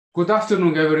Good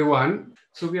afternoon, everyone.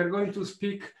 So we are going to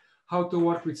speak how to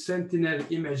work with Sentinel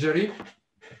Imagery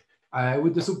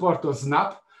with the support of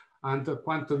Snap and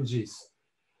qGis.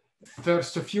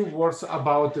 First, a few words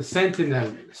about the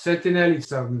Sentinel. Sentinel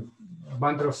is a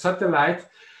bundle of satellites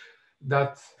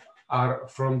that are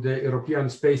from the European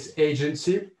Space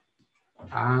Agency.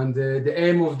 And the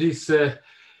aim of this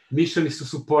mission is to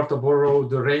support a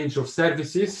broad range of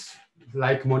services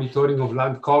like monitoring of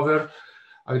land cover,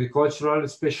 agricultural,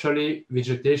 especially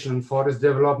vegetation and forest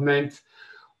development,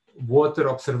 water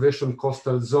observation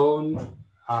coastal zone,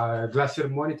 glacier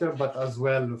monitor, but as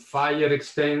well fire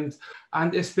extent,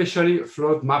 and especially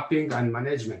flood mapping and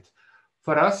management.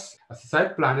 For us, as a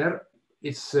site planner,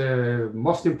 it's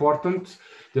most important,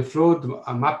 the flood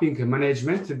mapping and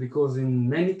management, because in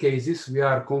many cases we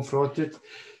are confronted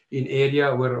in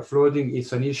area where flooding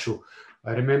is an issue.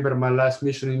 I remember my last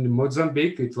mission in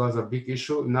Mozambique, it was a big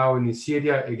issue. Now in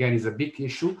Syria, again, is a big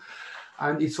issue.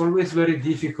 And it's always very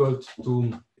difficult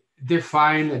to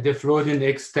define the flooding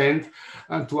extent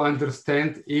and to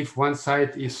understand if one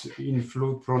site is in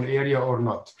flood-prone area or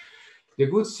not. The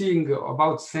good thing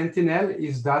about Sentinel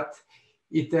is that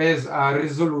it has a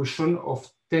resolution of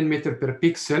 10 meters per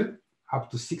pixel,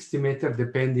 up to 60 meters,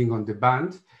 depending on the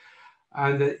band.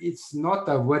 And it's not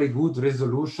a very good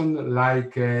resolution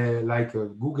like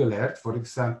Google Earth, for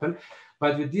example.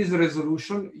 But with this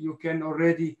resolution, you can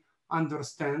already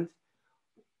understand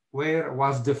where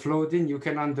was the flooding. You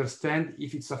can understand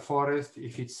if it's a forest,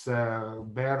 if it's a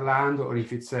bare land, or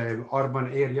if it's an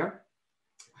urban area.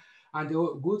 And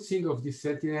the good thing of this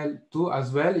Sentinel-2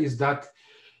 as well is that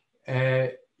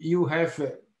you have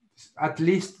at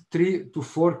least 3 to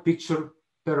 4 pictures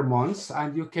per month,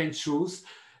 and you can choose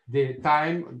the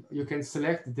time, you can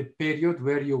select the period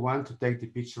where you want to take the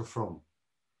picture from.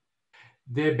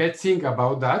 The bad thing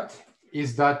about that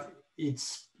is that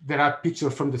there are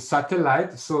pictures from the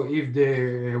satellite, so if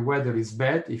the weather is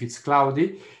bad, if it's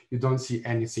cloudy, you don't see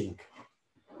anything.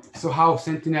 So how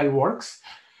Sentinel works,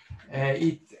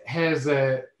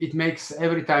 it makes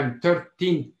every time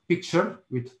 13 pictures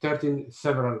with 13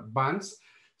 several bands,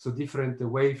 so different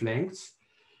wavelengths.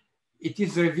 It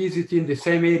is revisiting the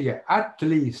same area at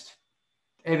least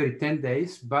every 10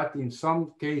 days, but in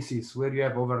some cases where you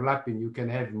have overlapping, you can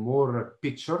have more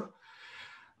picture.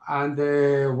 And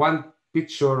one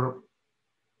picture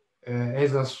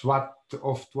has a SWAT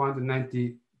of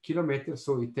 290 kilometers,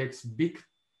 so it takes big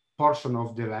portion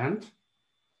of the land.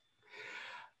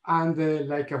 And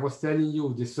like I was telling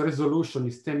you, this resolution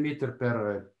is 10 meters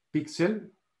per pixel,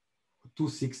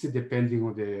 260 depending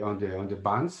on the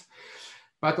bands.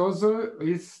 But also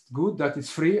it's good that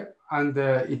it's free and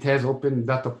it has open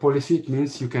data policy. It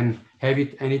means you can have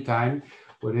it anytime,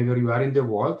 whenever you are in the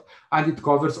world, and it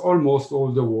covers almost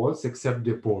all the worlds except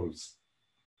the poles.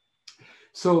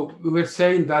 So we were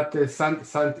saying that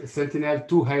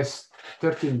Sentinel-2 has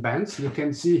 13 bands. You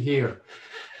can see here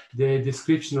the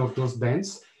description of those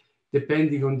bands,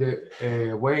 depending on the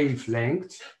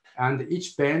wavelength, and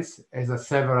each band has a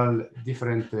several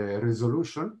different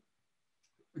resolution.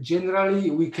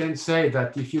 Generally, we can say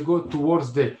that if you go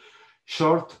towards the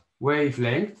short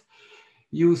wavelength,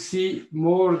 you see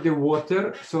more the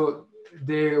water. So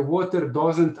the water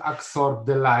doesn't absorb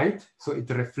the light, so it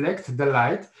reflects the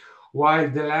light, while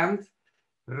the land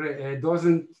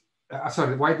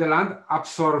while the land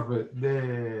absorbs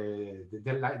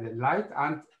the light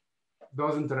and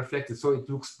doesn't reflect it, so it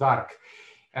looks dark,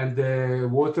 and the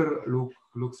water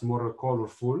looks more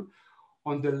colorful.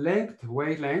 On the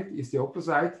wavelength is the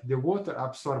opposite. The water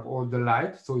absorbs all the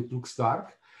light, so it looks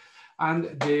dark,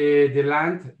 and the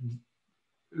land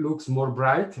looks more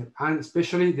bright, and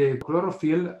especially the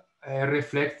chlorophyll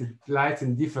reflects light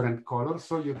in different colors,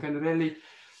 so you can really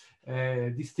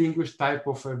distinguish type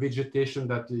of vegetation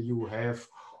that you have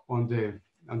on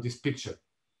this picture.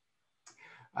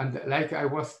 And like I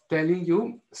was telling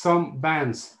you, some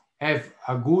bands have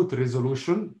a good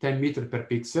resolution, 10 meters per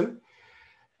pixel,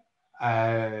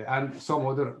 and some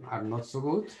other are not so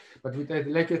good. But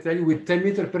like I tell you, with 10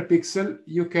 meters per pixel,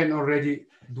 you can already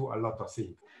do a lot of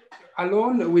things.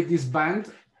 Alone with this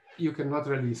band, you cannot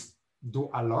really do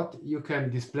a lot. You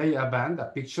can display a band, a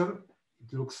picture.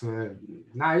 It looks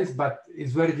nice, but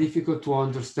it's very difficult to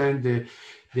understand the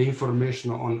information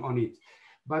on it.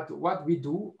 But what we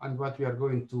do and what we are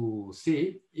going to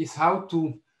see is how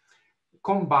to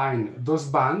combine those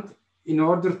bands in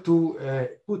order to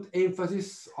put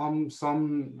emphasis on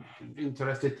some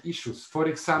interested issues. For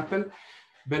example,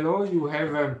 below you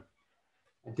have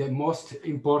the most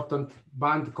important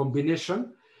band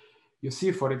combination. You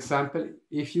see, for example,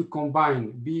 if you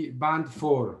combine band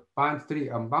 4, band 3,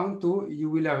 and band 2, you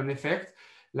will have an effect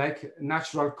like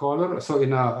natural color. So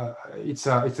in it's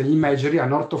an imagery,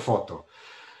 an orthophoto.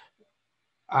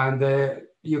 And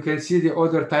you can see the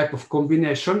other type of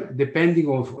combination. Depending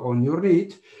on your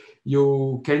need,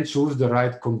 you can choose the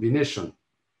right combination.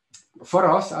 For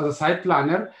us, as a site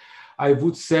planner, I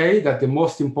would say that the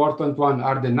most important one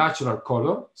are the natural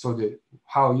color, so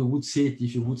how you would see it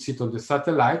if you would see it on the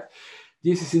satellite.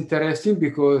 This is interesting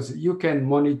because you can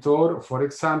monitor, for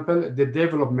example, the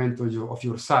development of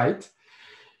your site.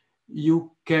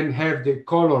 You can have the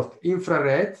colored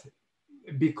infrared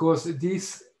because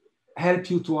this helps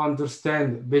you to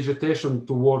understand vegetation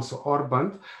towards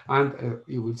urban, and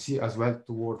you will see as well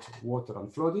towards water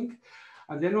and flooding.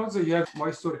 And then also you have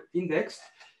moisture index.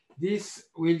 This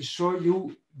will show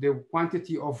you the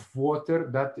quantity of water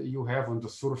that you have on the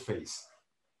surface.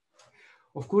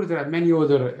 Of course, there are many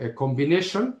other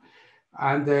combinations,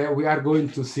 and we are going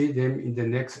to see them in the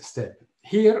next step.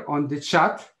 Here on the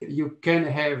chat, you can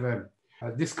have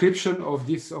a description of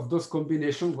those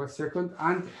combinations. 1 second,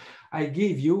 and I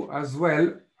give you as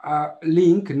well a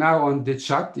link now on the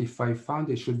chat. If I found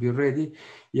it, should be ready.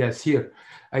 Yes, here.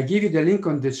 I give you the link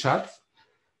on the chat.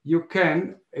 You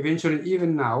can eventually,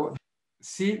 even now,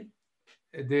 see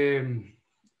the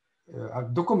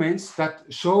documents that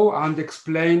show and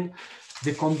explain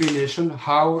the combination,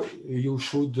 how you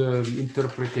should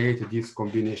interpret this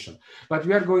combination. But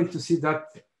we are going to see that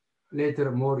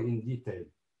later more in detail.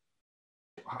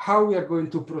 How we are going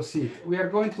to proceed? We are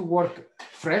going to work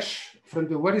fresh from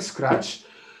the very scratch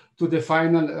to the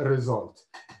final result.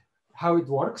 How it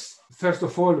works? First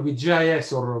of all, with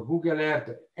GIS or Google Earth,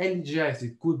 any GIS,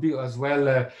 it could be as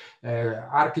well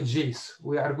qGis.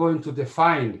 We are going to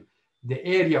define the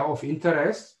area of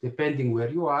interest, depending where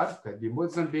you are. It can be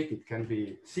Mozambique, it can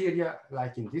be Syria,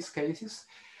 like in these cases.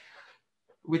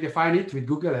 We define it with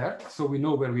Google Earth, so we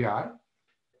know where we are.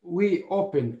 We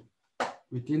open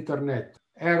with internet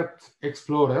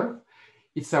Earthexplorer.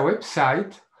 It's a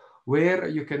website where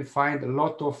you can find a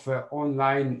lot of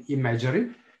online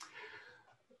imagery.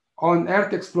 On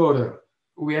Earthexplorer,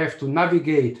 we have to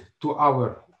navigate to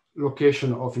our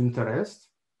location of interest.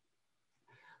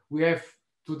 We have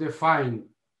to define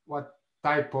what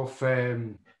type of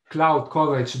cloud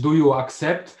coverage do you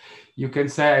accept. You can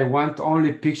say, I want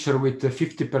only picture with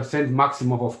 50%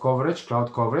 maximum of coverage,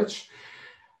 cloud coverage.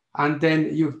 And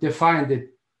then you define the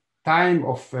time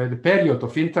of the period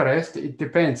of interest. It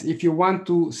depends. If you want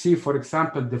to see, for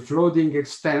example, the flooding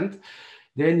extent,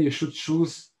 then you should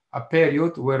choose a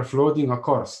period where flooding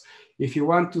occurs. If you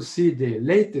want to see the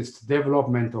latest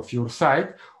development of your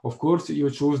site, of course, you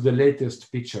choose the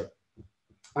latest picture.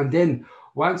 And then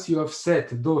once you have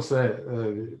set those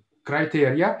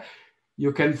criteria,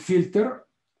 you can filter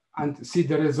and see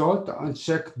the result and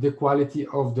check the quality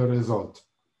of the result.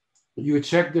 You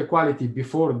check the quality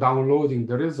before downloading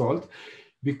the result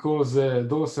because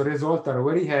those results are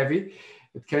very heavy.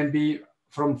 It can be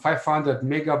from 500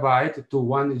 megabyte to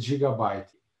 1 gigabyte.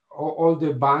 All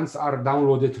the bands are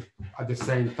downloaded at the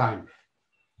same time.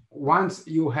 Once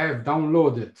you have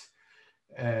downloaded,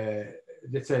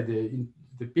 let's say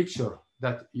the picture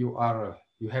that you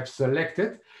have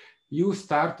selected, you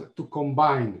start to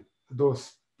combine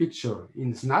those pictures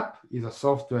in Snap, is a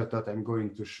software that I'm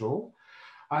going to show.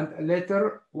 And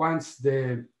later, once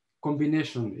the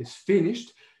combination is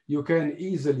finished, you can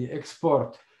easily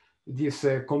export this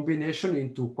combination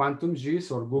into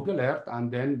qGis or Google Earth and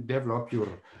then develop your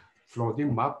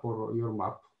flooding map or your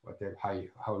map, whatever,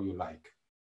 how you like.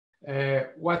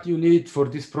 What you need for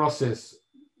this process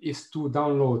is to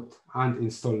download and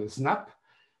install Snap.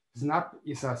 Snap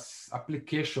is an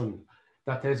application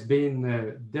that has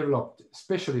been developed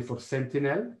especially for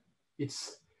Sentinel.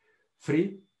 It's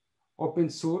free, open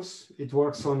source. It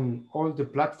works on all the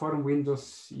platform,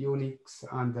 Windows, Unix,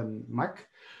 and Mac.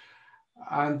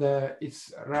 And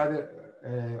it's rather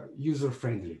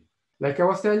user-friendly. Like I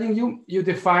was telling you, you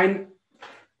define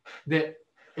the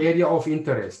area of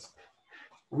interest.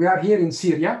 We are here in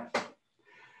Syria.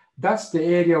 That's the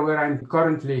area where I'm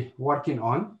currently working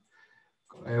on,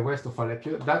 west of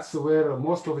Aleppo. That's where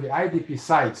most of the IDP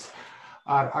sites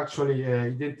are actually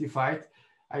identified.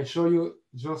 I show you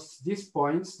just these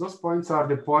points. Those points are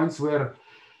the points where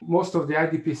most of the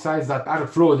IDP sites that are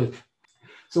flooded.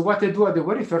 So what I do at the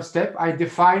very first step, I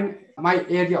define my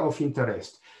area of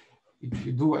interest.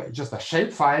 You do just a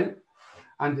shapefile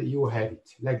and you have it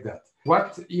like that.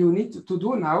 What you need to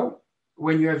do now,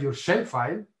 when you have your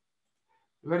shapefile,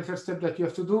 the very first step that you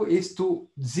have to do is to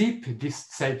zip this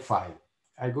shapefile.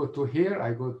 I go to here,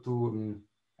 I go to,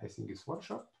 I think it's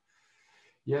workshop.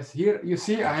 Yes, here you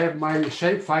see I have my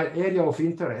shapefile area of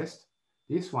interest,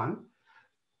 this one.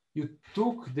 you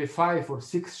took the 5 or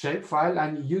 6 shape file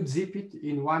and you zip it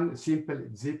in one simple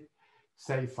zip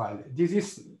save file. This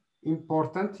is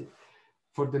important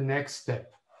for the next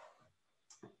step.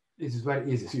 This is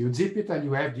very easy. So you zip it and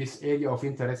you have this area of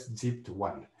interest zipped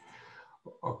one.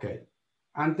 Okay.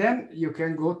 And then you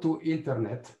can go to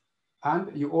internet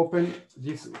and you open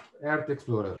this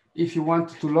Earthexplorer. If you want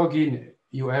to log in,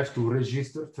 you have to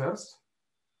register first.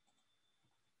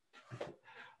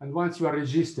 And once you are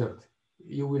registered,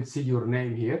 you will see your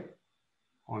name here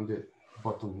on the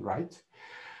bottom right.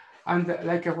 And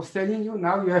like I was telling you,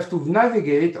 now you have to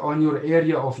navigate on your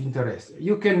area of interest.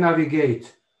 You can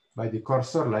navigate by the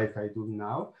cursor like I do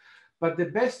now, but the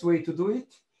best way to do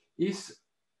it is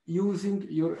using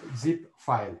your zip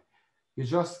file. You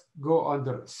just go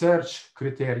under search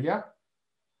criteria,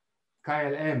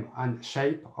 KLM and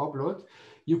shape upload.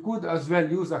 You could as well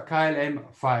use a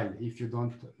KLM file if you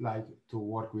don't like to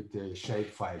work with the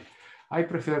shape file. I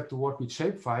prefer to work with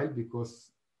shapefile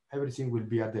because everything will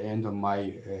be at the end of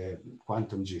my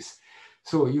qGis.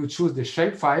 So you choose the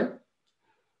shapefile,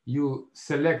 you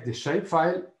select the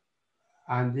shapefile,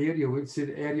 and here you will see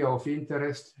the area of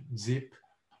interest zip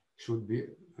should be,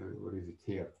 where is it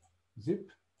here?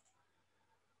 Zip.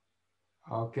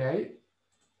 Okay.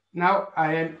 Now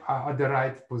I am at the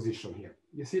right position here.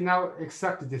 You see now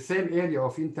exactly the same area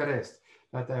of interest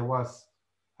that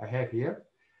I have here.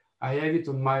 I have it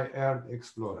on my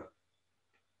Earthexplorer.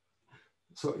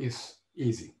 So it's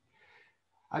easy.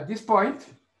 At this point,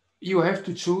 you have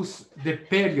to choose the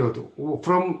period.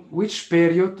 From which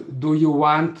period do you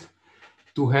want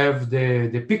to have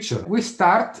the picture? We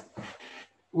start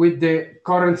with the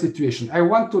current situation. I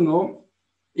want to know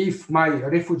if my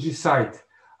refugee sites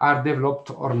are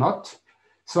developed or not.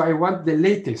 So I want the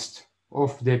latest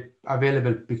of the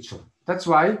available picture. That's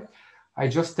why I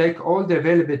just take all the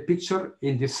available picture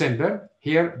in December.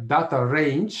 Here, data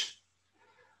range.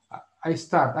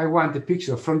 I want the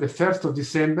picture from the 1st of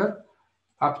December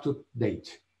up to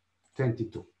date,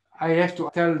 22. I have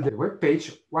to tell the web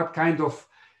page what kind of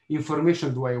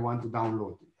information do I want to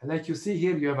download. Like you see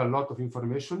here, you have a lot of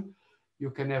information.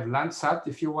 You can have Landsat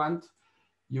if you want.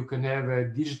 You can have a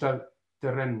digital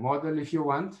terrain model if you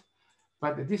want.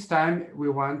 But this time we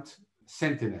want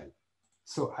Sentinel.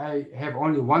 So I have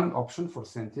only one option for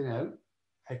Sentinel.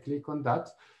 I click on that.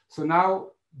 So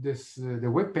now the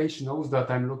web page knows that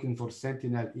I'm looking for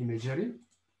Sentinel imagery.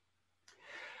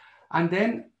 And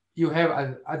then you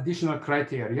have additional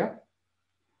criteria.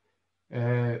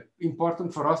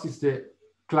 Important for us is the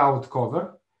cloud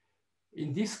cover.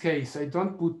 In this case, I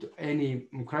don't put any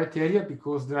criteria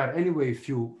because there are anyway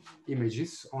few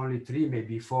images, only 3,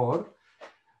 maybe 4.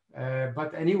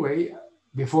 But anyway,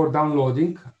 before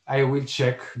downloading, I will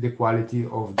check the quality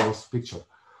of those pictures.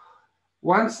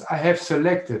 Once I have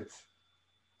selected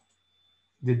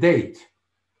the date,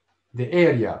 the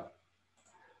area,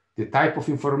 the type of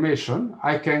information,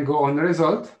 I can go on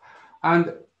result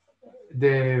and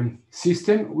the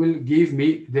system will give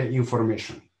me the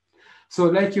information. So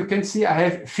like you can see, I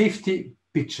have 50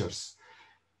 pictures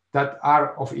that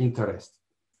are of interest.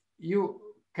 You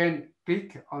can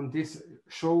click on this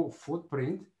show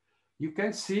footprint. You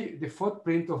can see the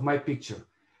footprint of my picture.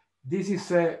 This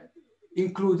is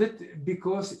included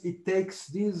because it takes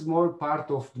this small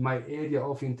part of my area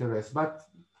of interest, but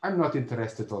I'm not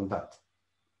interested on that.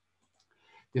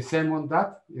 The same on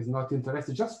that is not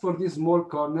interested. Just for this small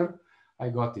corner, I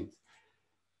got it.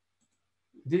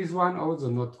 This one also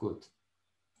not good.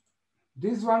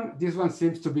 This one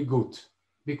seems to be good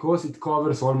because it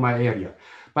covers all my area.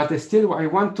 But still, I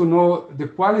want to know the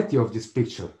quality of this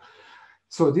picture.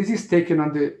 So this is taken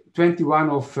on the 21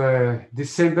 of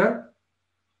December,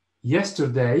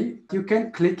 yesterday. You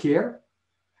can click here.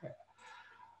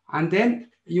 And then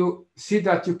you see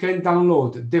that you can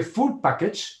download the full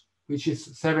package, which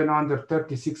is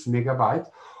 736 megabytes,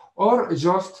 or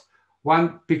just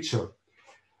one picture.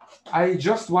 I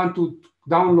just want to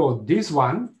download this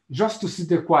one just to see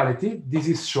the quality. This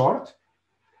is short,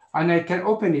 and I can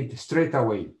open it straight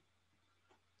away.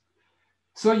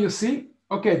 So you see,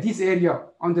 okay, this area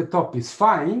on the top is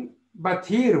fine, but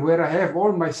here where I have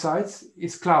all my sites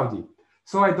is cloudy.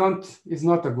 So it's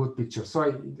not a good picture. So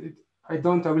I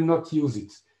will not use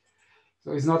it.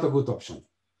 So it's not a good option.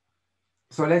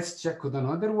 So let's check with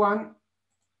another one.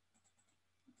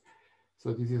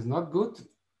 So this is not good.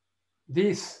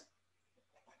 This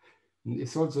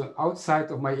is also outside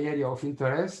of my area of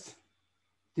interest.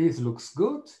 This looks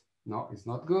good. No, it's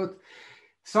not good.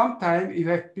 Sometimes you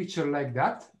have picture like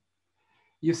that.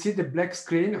 You see the black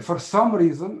screen. For some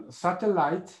reason,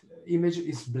 satellite image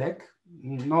is black.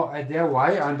 no idea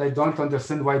why, and I don't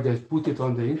understand why they put it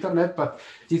on the internet, but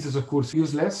this is of course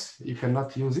useless. You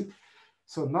cannot use it.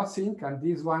 So nothing, and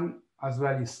this one as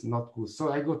well is not good.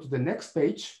 So I go to the next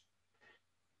page.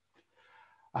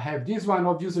 I have this one.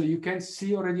 Obviously, you can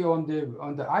see already on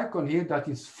the icon here that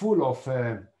is full of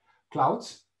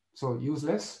clouds, so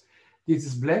useless. This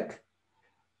is black.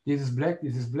 This is black.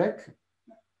 This is black.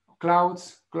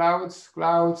 Clouds, clouds,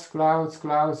 clouds, clouds,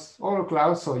 clouds, all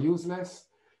clouds, so useless.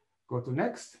 Go to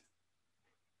next.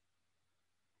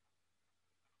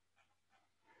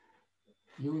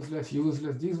 Useless,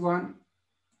 useless. This one,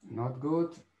 not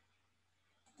good.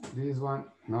 This one,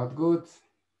 not good.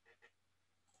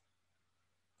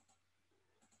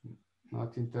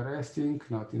 Not interesting,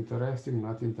 not interesting,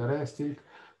 not interesting.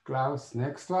 Clouds,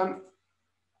 next one.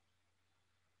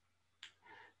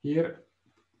 Here,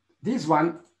 this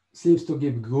one seems to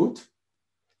give good.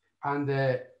 And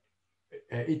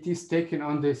it is taken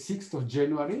on the 6th of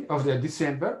January, of the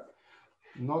December,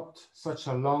 not such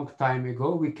a long time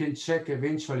ago. We can check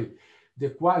eventually. The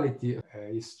quality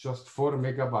is just 4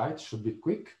 megabytes, should be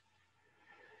quick.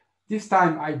 This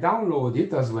time I download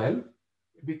it as well,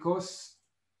 because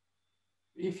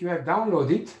if you have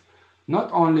downloaded it,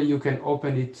 not only you can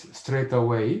open it straight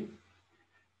away,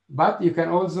 but you can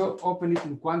also open it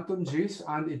in qGis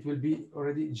and it will be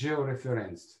already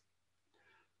georeferenced.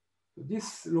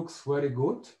 This looks very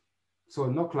good. So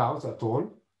no clouds at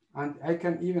all. And I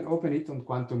can even open it on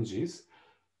qGis.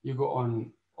 You go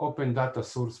on Open Data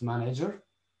Source Manager.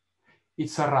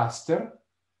 It's a raster.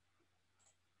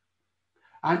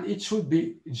 And it should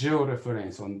be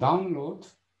georeferenced. On download,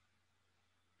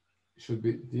 it should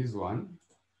be this one.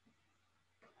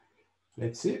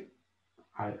 Let's see.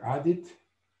 I add it.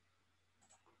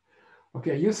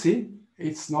 Okay, you see,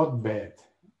 it's not bad.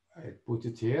 I put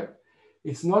it here.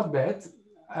 It's not bad,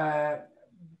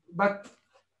 but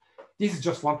this is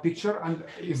just one picture and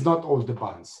it's not all the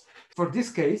bands. For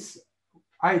this case,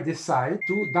 I decide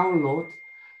to download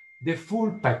the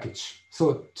full package,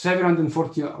 so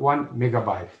 741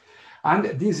 megabyte.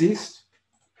 And this is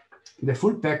the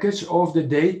full package of the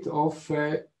date of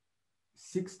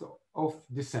 6th of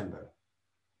December.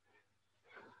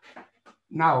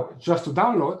 Now, just to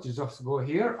download, you just go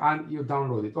here and you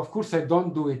download it. Of course, I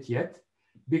don't do it yet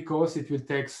because it will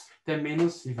take 10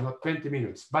 minutes, if not 20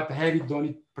 minutes, but I have done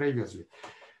it previously.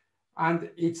 And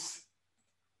it's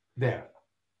there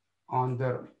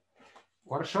under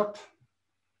workshop,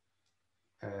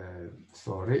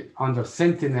 under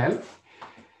Sentinel.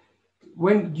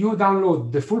 When you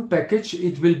download the full package,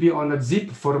 it will be on a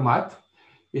zip format.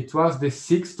 It was the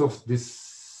 6th of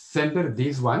December,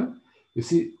 this one. You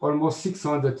see, almost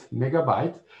 600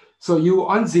 megabyte. So you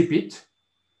unzip it,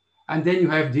 and then you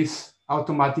have this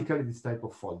automatically, this type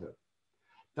of folder.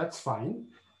 That's fine.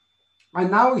 And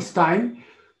now it's time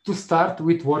to start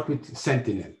with work with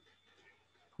Sentinel.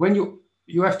 When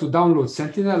you have to download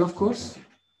Sentinel, of course,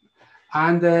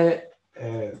 and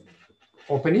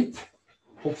open it.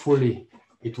 Hopefully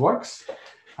it works.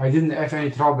 I didn't have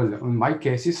any trouble in my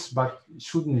cases, but it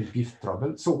shouldn't be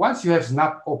trouble. So once you have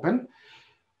Snap open,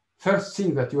 first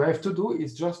thing that you have to do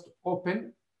is just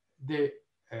open the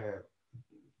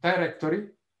directory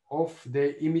of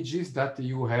the images that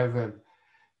you have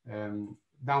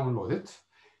downloaded.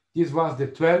 This was the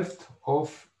 12th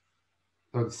of,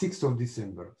 no, the 6th of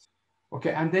December.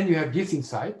 Okay, and then you have this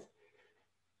inside.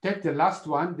 Take the last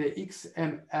one, the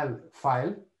XML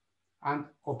file, and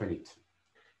open it.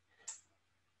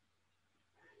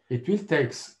 It will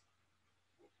take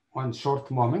one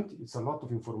short moment. It's a lot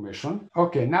of information.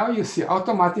 Okay, now you see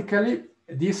automatically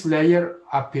this layer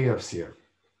appears here.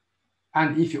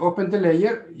 And if you open the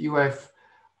layer, you have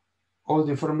all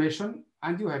the information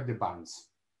and you have the bands,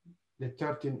 the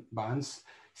 13 bands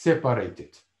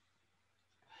separated.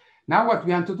 Now what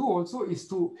we want to do also is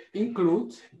to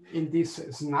include in this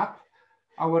snap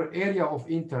our area of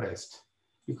interest.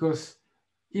 Because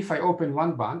if I open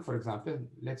one band, for example,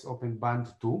 let's open band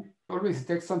 2. Always it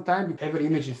takes some time. Every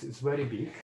image is very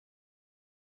big.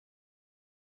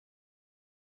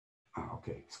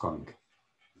 Okay, it's coming.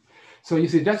 So you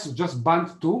see, that's just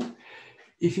band 2.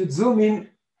 If you zoom in,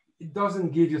 it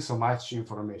doesn't give you so much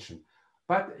information.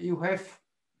 But you have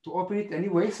to open it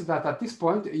anyway, so that at this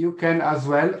point, you can as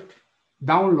well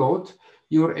download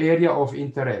your area of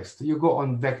interest. You go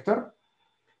on vector,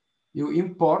 you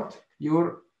import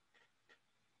your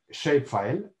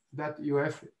shapefile that you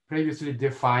have previously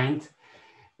defined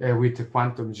with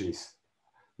qGis.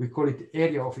 We call it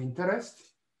area of interest.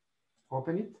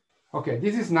 Open it. Okay,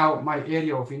 this is now my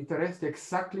area of interest,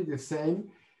 exactly the same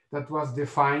that was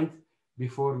defined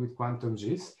before with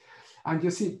qGis. And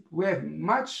you see, we have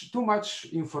too much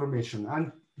information,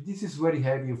 and this is very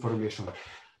heavy information.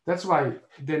 That's why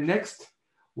the next,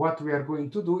 what we are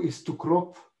going to do is to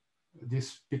crop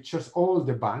these pictures, all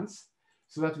the bands,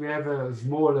 so that we have a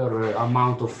smaller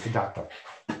amount of data.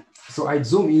 So I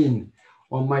zoom in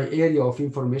on my area of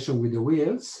information with the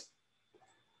wheels,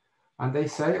 and I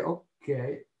say,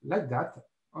 okay, like that.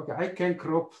 Okay, I can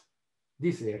crop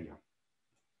this area.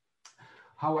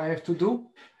 How I have to do?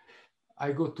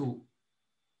 I go to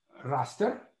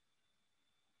raster,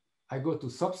 I go to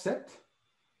subset,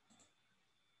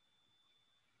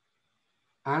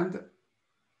 and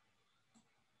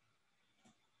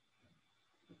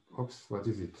oops, what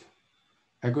is it?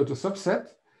 I go to subset.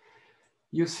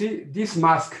 You see this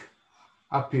mask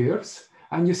appears,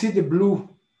 and you see the blue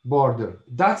border.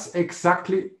 That's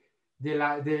exactly the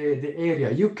area.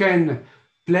 You can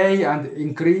play and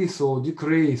increase or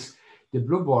decrease the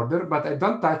blue border, but I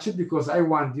don't touch it because I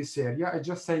want this area. I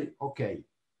just say, okay.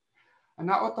 And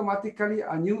now automatically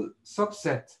a new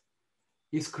subset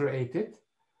is created.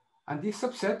 And this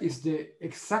subset is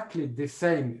exactly the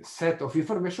same set of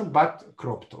information, but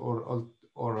cropped or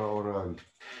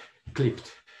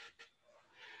clipped.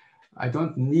 I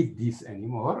don't need this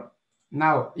anymore.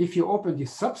 Now, if you open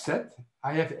this subset,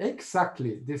 I have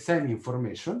exactly the same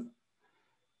information,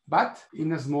 but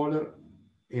in a smaller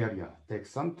area. Take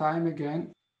some time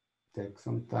again. Take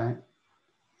some time.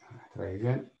 Try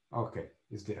again. Okay,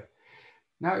 it's there.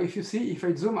 Now, if you see, if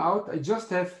I zoom out, I just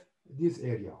have this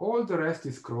area. All the rest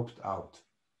is cropped out.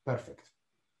 Perfect.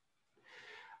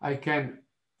 I can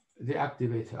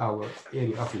deactivate our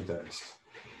area of interest.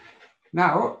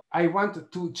 Now, I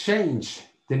want to change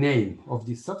the name of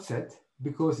this subset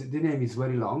because the name is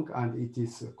very long and it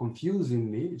is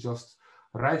confusing me. Just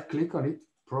right-click on it,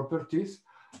 properties.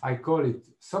 I call it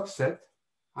subset,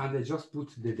 and I just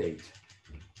put the date.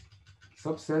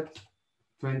 Subset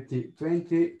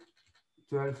 2020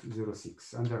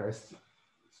 1206, and the rest.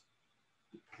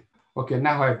 Okay,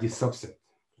 now I have this subset.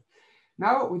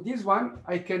 Now with this one,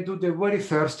 I can do the very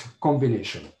first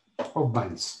combination of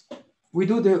bands. We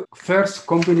do the first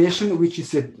combination, which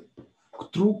is a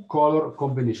true color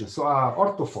combination. So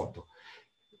orthophoto,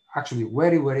 actually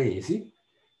very, very easy.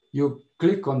 You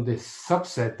click on the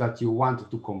subset that you want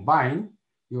to combine,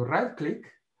 you right click,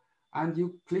 and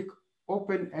you click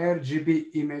Open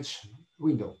RGB Image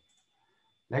window.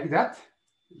 Like that,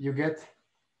 you get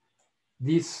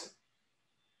this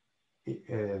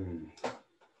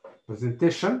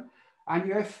presentation, and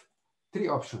you have three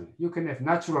options. You can have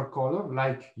natural color,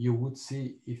 like you would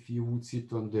see if you would see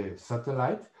it on the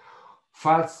satellite,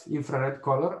 false infrared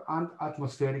color, and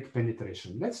atmospheric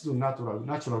penetration. Let's do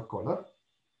natural color.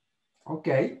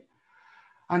 Okay.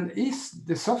 And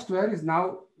the software is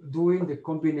now doing the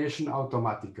combination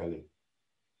automatically.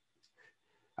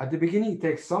 At the beginning, it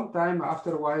takes some time.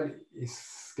 After a while,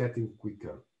 it's getting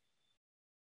quicker.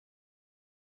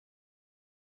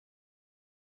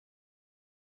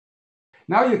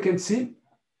 Now you can see,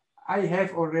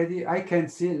 I can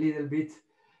see a little bit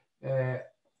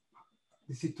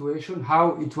the situation,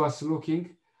 how it was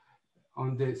looking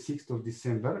on the 6th of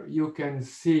December. You can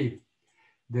see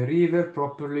the river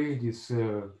properly, this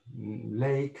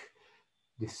lake,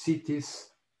 the cities.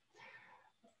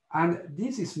 And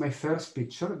this is my first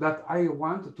picture that I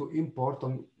want to import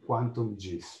on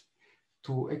qGis.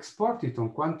 To export it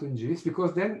on qGis,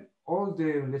 because then all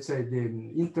the, let's say,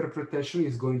 the interpretation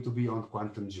is going to be on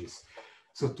qGis.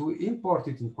 So to import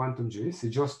it in qGis, you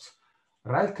just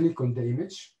right click on the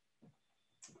image,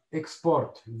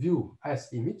 export view as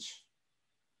image.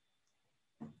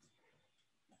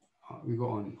 We go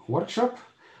on workshop,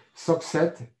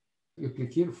 subset, you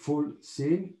click here, full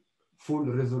scene, full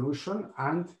resolution,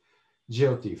 and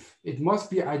GeoTIFF. It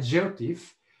must be a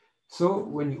GeoTIFF. So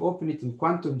when you open it in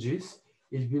qGis,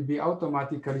 it will be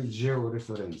automatically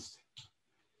geo-referenced.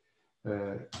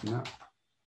 Now.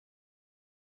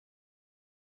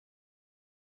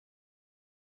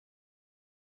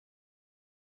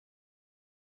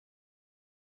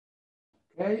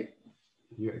 Okay,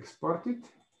 you export it,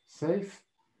 save,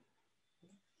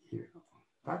 here,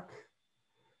 back.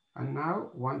 And now,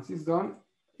 once it's done,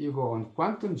 you go on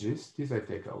qGis, this I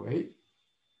take away,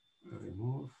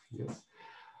 remove, yes.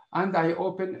 And I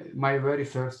open my very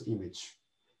first image.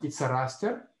 It's a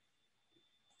raster.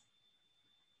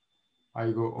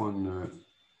 I go on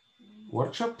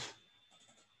workshop.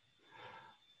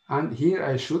 And here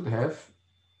I should have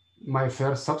my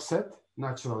first subset,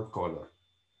 natural color.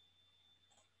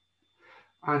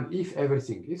 And if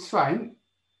everything is fine,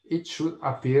 it should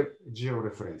appear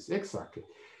georeference. Exactly.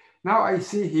 Now I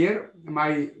see here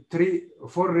my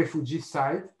 4 refugee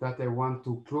sites that I want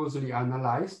to closely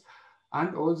analyze.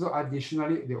 and also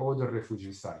additionally the other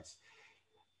refugee sites.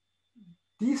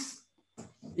 This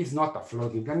is not a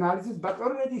flooding analysis, but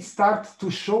already start to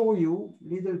show you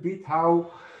a little bit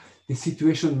how the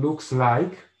situation looks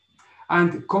like.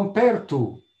 And compared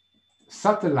to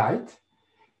satellite,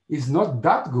 is not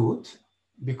that good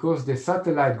because the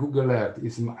satellite Google Earth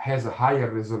has a higher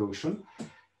resolution.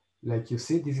 Like you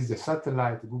see, this is the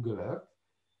satellite Google Earth,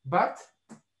 but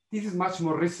this is much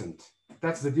more recent.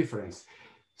 That's the difference.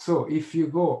 So if you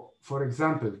go, for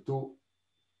example, to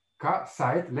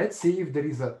site, let's see if there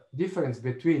is a difference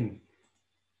between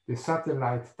the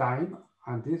satellite time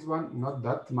and this one, not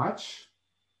that much.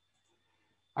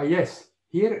 Yes,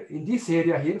 here in this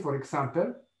area here, for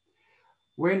example,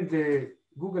 when the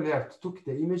Google Earth took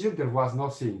the imagery, there was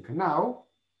nothing. Now,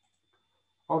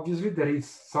 obviously there is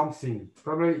something.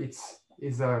 Probably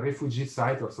it's a refugee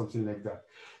site or something like that.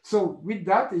 So with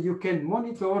that, you can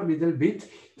monitor a little bit,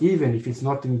 even if it's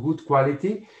not in good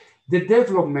quality, the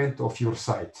development of your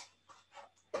site.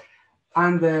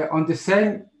 And on the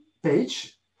same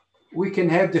page, we can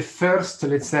have the first,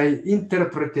 let's say,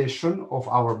 interpretation of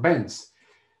our bands.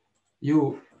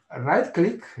 You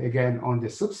right-click again on the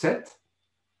subset.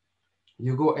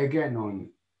 You go again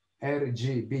on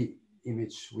RGB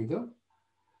image window.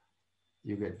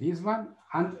 You get this one,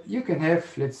 and you can have,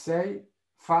 let's say,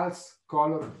 false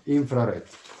color infrared.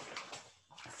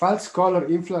 False color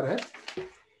infrared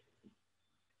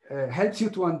helps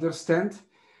you to understand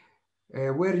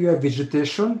where you have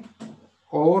vegetation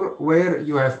or where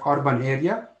you have urban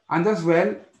area, and as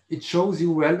well, it shows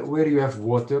you well where you have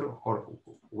water or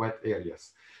wet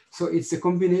areas. So it's a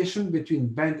combination between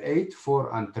band 8,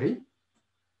 4, and 3.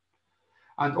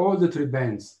 And all the 3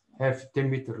 bands have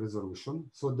 10-meter resolution.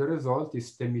 So the result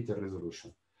is 10-meter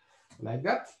resolution, like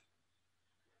that.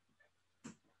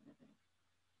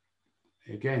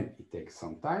 Again, it takes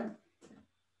some time.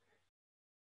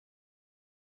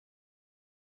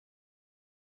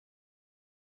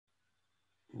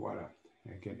 Voila.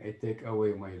 Again, I take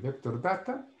away my vector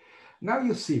data. Now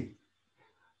you see,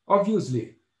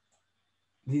 obviously,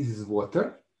 this is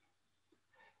water.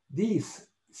 This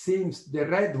seems, the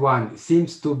red one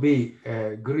seems to be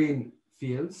green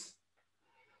fields.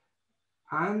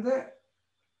 And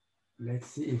let's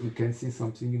see if we can see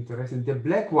something interesting. The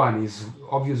black one is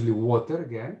obviously water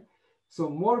again. So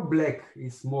more black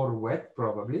is more wet,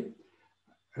 probably.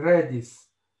 Red is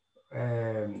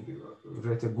a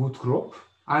good crop.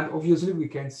 And obviously we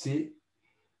can see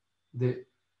the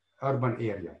urban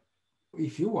area.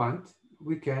 If you want,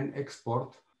 we can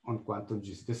export on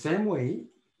qGis. The same way,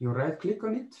 you right-click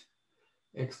on it,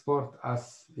 export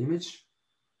as image,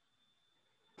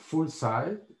 full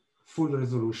size, full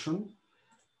resolution,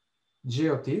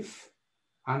 GeoTIFF,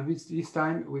 and with this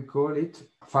time we call it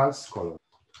false color.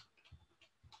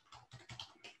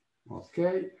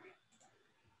 Okay,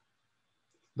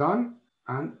 done,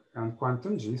 and on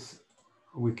qGis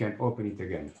we can open it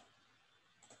again.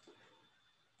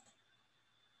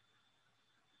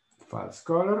 False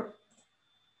color,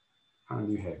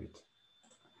 and you have it.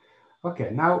 Okay,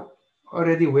 now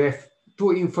already we have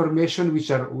 2 information which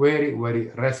are very, very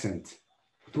recent,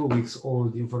 2 weeks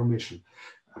old information.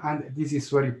 And this is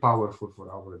very powerful for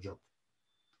our job.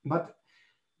 But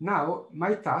now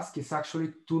my task is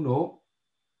actually to know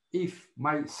if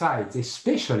my sites,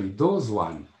 especially those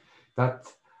ones that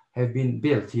have been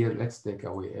built here, let's take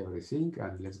away everything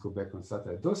and let's go back on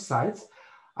satellite. Those sites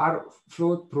are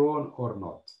flood prone or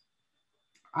not.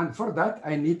 And for that,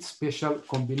 I need special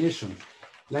combination.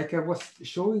 Like I was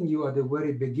showing you at the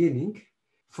very beginning,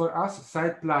 for us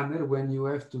site planner, when you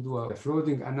have to do a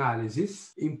flooding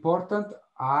analysis, important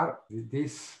are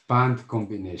this band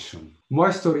combination.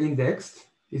 Moisture indexed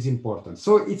is important.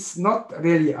 So it's not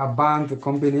really a band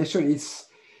combination,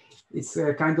 it's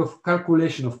a kind of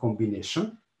calculation of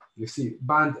combination. You see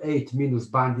band 8 minus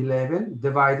band 11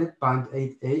 divided band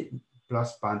 8A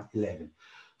plus band 11.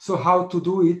 So how to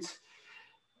do it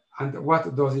and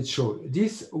what does it show?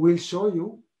 This will show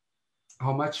you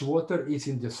how much water is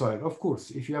in the soil. Of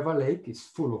course, if you have a lake, it's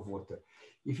full of water.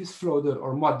 If it's flooded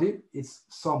or muddy, it's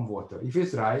some water. If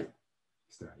it's dry,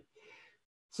 it's dry.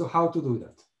 So how to do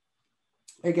that?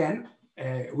 Again,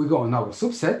 we go on our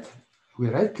subset, we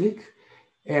right-click,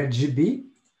 RGB,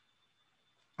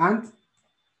 and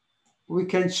we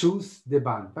can choose the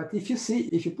band. But if you see,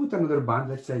 if you put another band,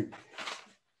 let's say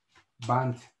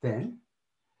band 10,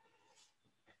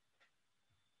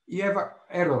 you have an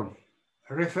error.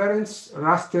 Reference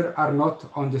raster are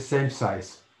not on the same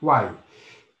size. Why?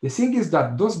 The thing is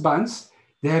that those bands,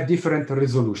 they have different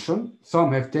resolution.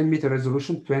 Some have 10-meter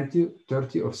resolution, 20,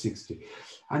 30, or 60.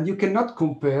 And you cannot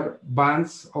compare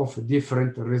bands of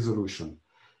different resolution.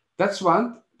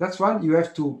 That's one you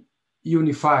have to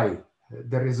unify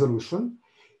the resolution.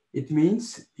 It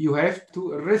means you have to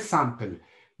resample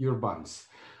your bands.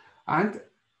 And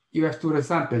you have to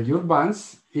resample your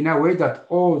bands in a way that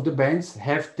all the bands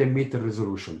have 10-meter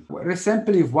resolution.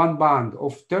 Resampling one band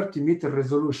of 30-meter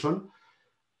resolution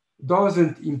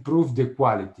doesn't improve the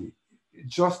quality. It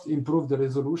just improve the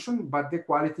resolution, but the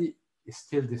quality is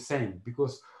still the same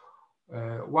because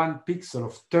 1 pixel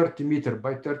of 30 meter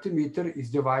by 30 meter is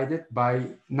divided by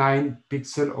 9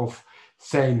 pixels of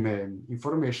same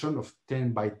information of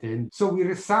 10 by 10. So we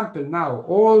resample now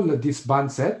all this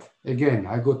band set. Again,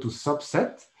 I go to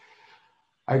subset,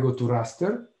 I go to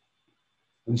raster,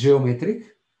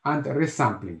 geometric, and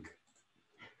resampling.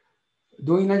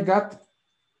 Doing like that,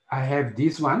 I have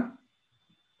this one.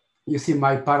 You see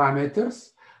my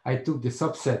parameters. I took the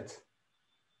subset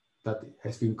that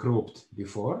has been cropped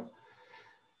before.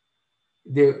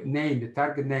 The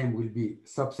target name will be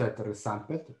subset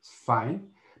resampled, it's fine.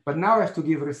 But now I have to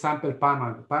give resample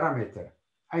parameter.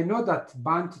 I know that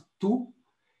band 2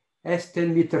 has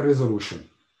 10-meter resolution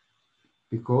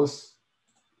because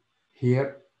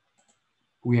here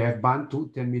we have band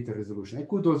 2, 10-meter resolution. I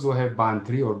could also have band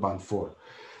 3 or band 4,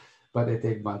 but I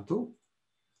take band 2.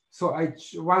 So I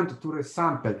want to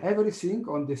resample everything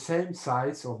on the same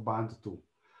size of band 2.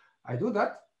 I do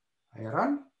that, I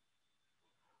run,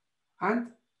 and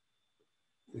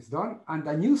it's done. And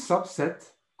a new subset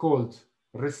called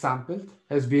resampled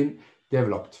has been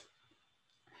developed.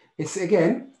 It's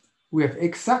again, we have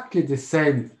exactly the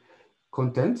same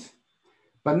content,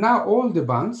 but now all the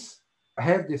bands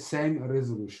have the same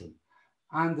resolution.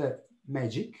 And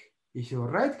magic, if you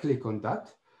right click on that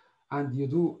and you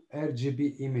do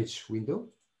RGB image window,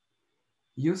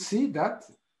 you see that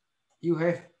you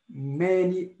have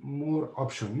many more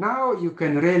options. Now you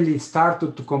can really start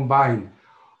to combine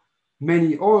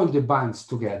all the bands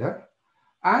together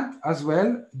and as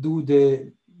well do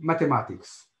the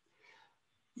mathematics.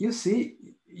 You see,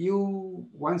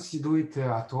 once you do it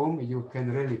at home, you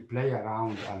can really play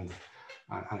around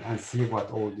and see what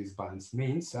all these bands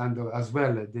means. And as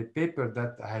well, the paper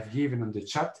that I have given on the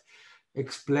chat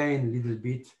explain a little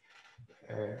bit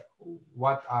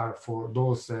what are for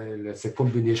those, let's say,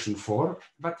 combination for.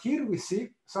 But here we see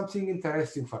something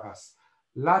interesting for us,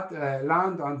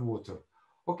 land and water.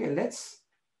 Okay, let's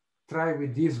try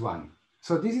with this one.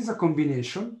 So this is a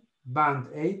combination, band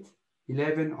 8,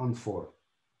 11 on 4.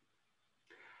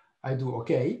 I do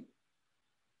OK.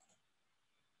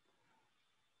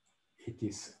 It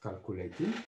is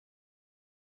calculating.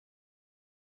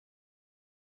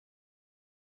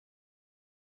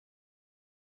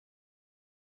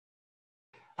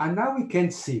 And now we can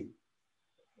see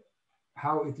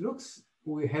how it looks.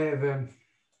 We have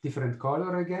different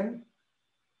color again.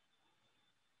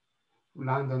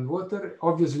 Land and water.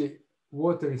 Obviously,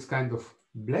 water is kind of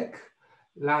black.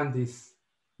 Land is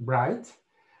bright.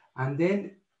 And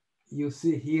then you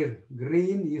see here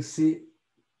green. You see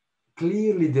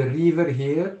clearly the river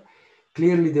here,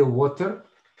 clearly the water.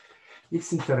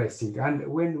 It's interesting. And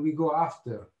when we go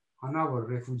after on our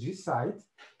refugee site,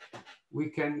 we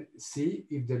can see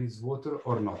if there is water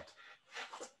or not.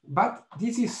 But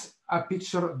this is a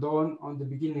picture done on the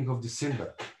beginning of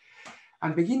December.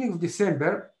 And beginning of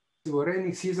December, the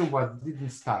rainy season didn't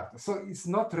start. So it's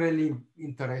not really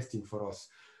interesting for us.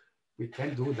 We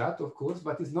can do that, of course,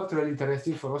 but it's not really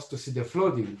interesting for us to see the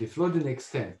flooding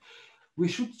extent. We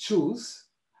should choose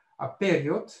a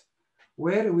period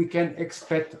where we can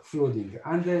expect flooding.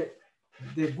 And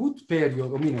the good period,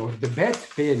 or the bad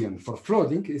period for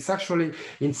flooding is actually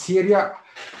in Syria,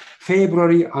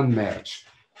 February and March.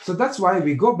 So that's why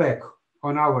we go back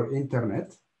on our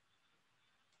internet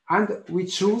and we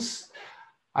choose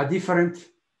a different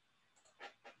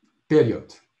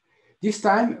period. This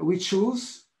time we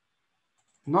choose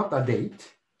not a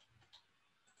date,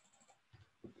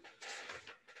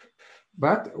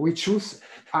 but we choose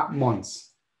a month.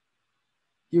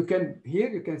 Here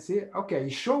you can see, okay,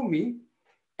 show me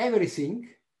everything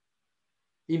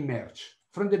in March,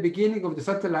 from the beginning of the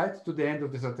satellite to the end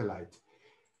of the satellite.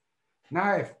 Now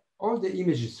I have all the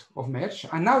images of March,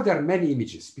 and now there are many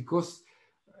images because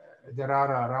there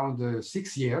are around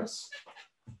 6 years.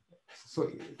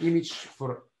 So image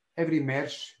for every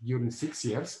March during 6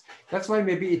 years. That's why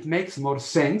maybe it makes more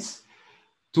sense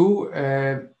to,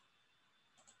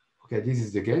 okay, this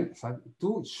is again,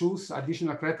 to choose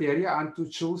additional criteria and to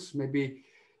choose maybe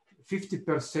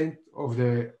 50% of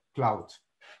the cloud,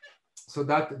 so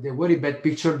that the very bad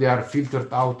picture, they are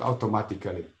filtered out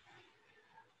automatically.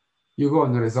 You go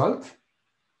on the result.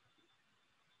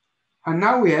 And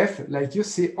now we have, like you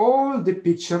see, all the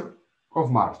picture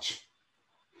of March.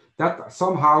 that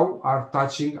somehow are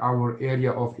touching our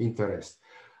area of interest.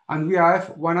 And we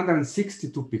have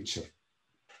 162 pictures.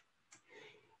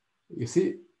 You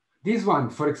see, this one,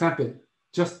 for example,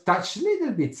 just touch a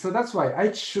little bit. So that's why I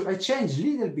change a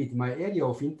little bit my area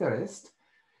of interest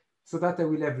so that I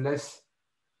will have less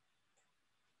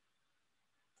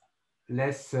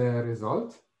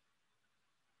result.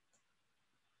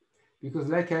 Because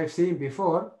like I've seen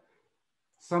before,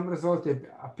 some result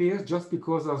appears just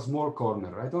because of small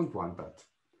corner. I don't want that.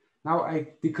 Now I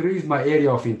decrease my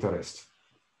area of interest.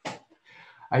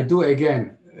 I do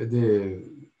again the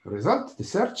result, the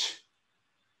search.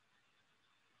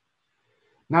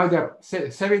 Now there are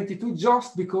 72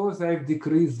 just because I've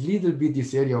decreased a little bit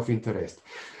this area of interest.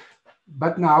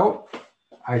 But now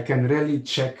I can really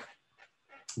check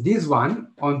this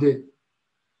one on the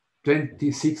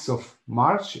 26th of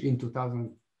March in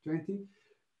 2020.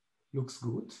 Looks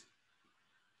good.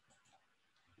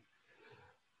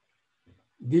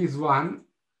 This one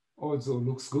also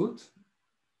looks good,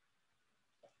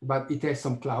 but it has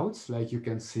some clouds, like you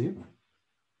can see.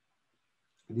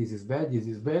 This is bad, this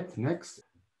is bad. Next,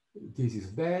 this is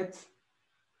bad.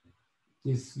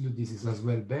 This is as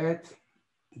well bad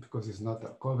because it's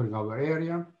not covering our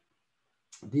area.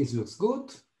 This looks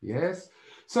good, yes.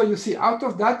 So you see, out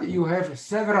of that, you have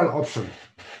several options.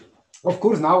 Of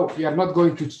course, now we are not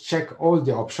going to check all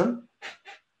the options,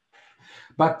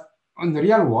 but on the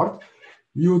real world,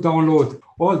 you download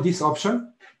all these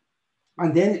options,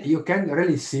 and then you can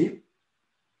really see,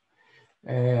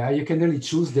 you can really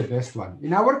choose the best one.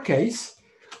 In our case,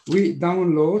 we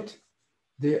download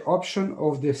the option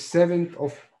of the 7th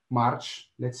of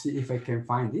March. Let's see if I can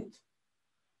find it.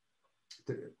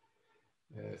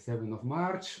 7th of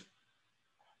March.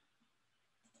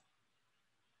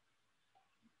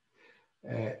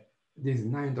 This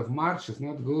 9th of March is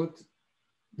not good.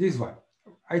 This one.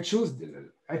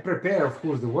 I prepare, of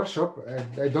course, the workshop.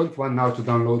 I don't want now to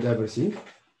download everything.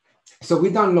 So we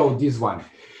download this one.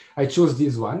 I chose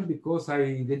this one because I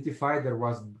identified there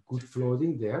was good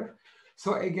flooding there.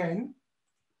 So again,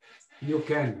 you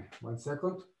can, 1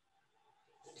 second.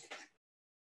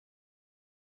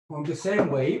 On the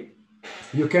same way,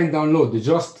 you can download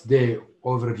just the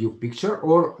overview picture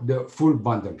or the full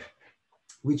bundle,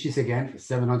 which is again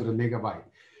 700 megabytes.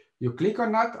 You click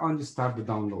on that and you start the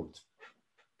download.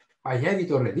 I have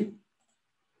it already,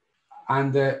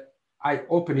 and I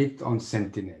open it on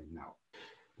Sentinel now.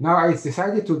 Now I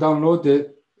decided to download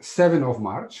the 7th of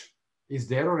March. It's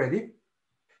there already.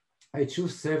 I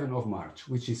choose 7th of March,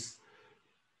 which is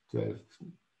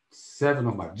 7th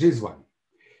of March, this one.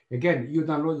 Again, you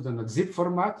download it on a zip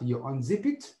format, you unzip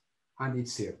it, and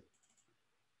it's here.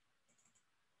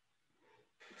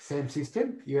 Same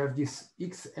system, you have this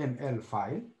XML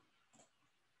file.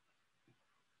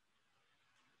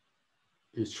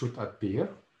 It should appear.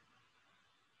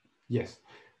 Yes,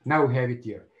 now we have it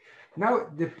here. Now,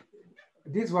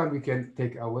 this one we can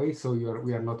take away so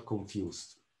we are not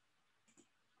confused.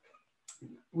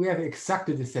 We have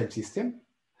exactly the same system.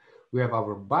 We have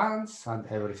our bands and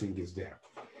everything is there.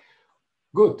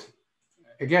 Good.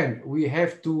 Again, we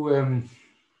have to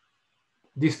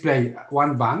display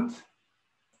one band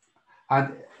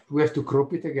and we have to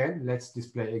crop it again. Let's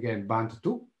display again band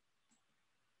 2.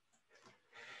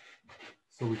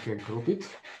 So we can crop it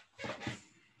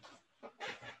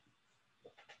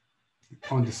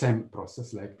on the same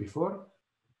process like before.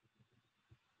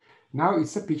 Now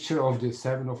it's a picture of the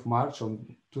 7th of March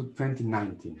on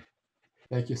 2019.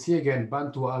 Like you see again,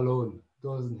 band 2 alone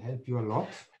doesn't help you a lot,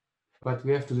 but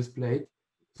we have to display it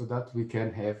so that we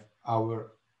can have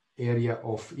our area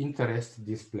of interest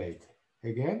displayed.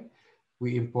 Again,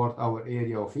 we import our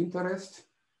area of interest.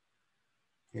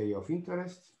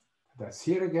 That's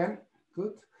here again.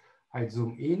 Good. I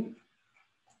zoom in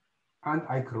and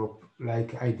I crop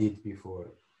like I did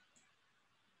before.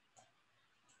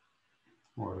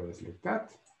 More or less like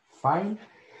that. Fine.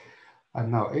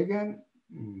 And now again,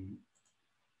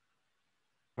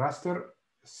 raster,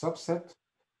 subset.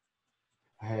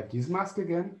 I have this mask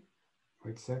again.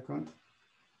 Wait a second.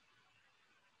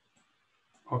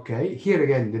 Okay, here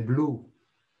again, the blue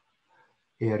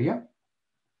area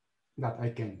that I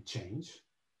can change.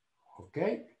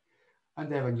 Okay.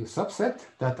 And I have a new subset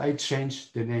that I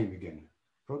change the name again.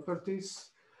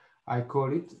 Properties, I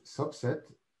call it subset,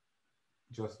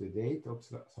 just the date,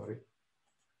 oops, sorry.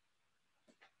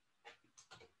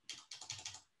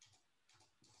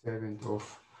 7th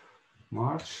of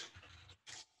March.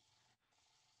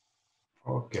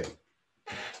 Okay.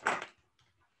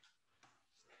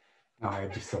 Now I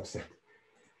have this subset.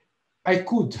 I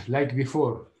could, like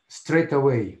before, straight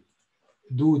away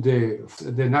do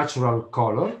the natural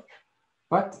color,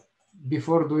 But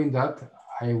before doing that,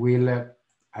 I will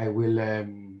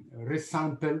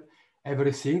resample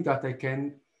everything that I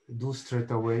can do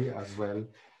straight away as well,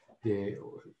 the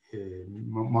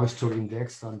moisture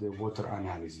index and the water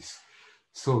analysis.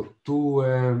 So to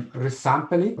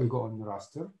resample it, we go on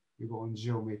raster, we go on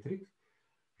geometric,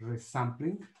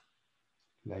 resampling,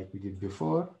 like we did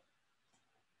before.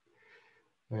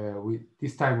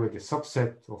 This time with the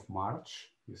subset of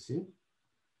March, you see.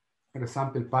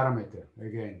 Resample parameter,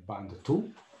 again, band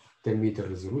 2, 10 meter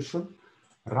resolution,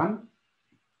 run.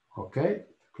 Okay,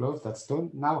 close, that's done.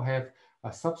 Now I have a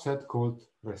subset called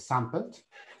resampled.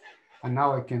 And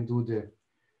now I can do the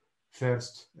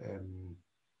first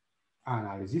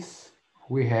analysis.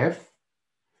 We have,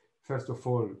 first of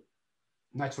all,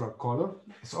 natural color.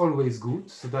 It's always good,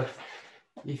 so that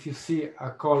if you see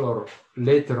a color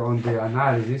later on the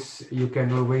analysis, you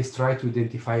can always try to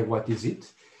identify what is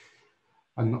it.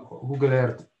 And Google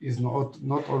Earth is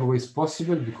not always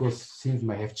possible because things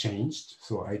may have changed.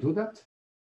 So I do that.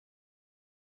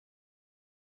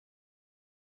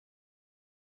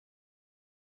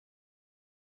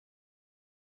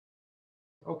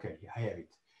 Okay, I have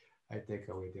it. I take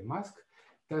away the mask.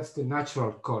 That's the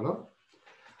natural color.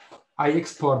 I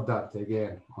export that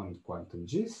again on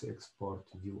qGis, export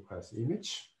view as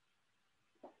image.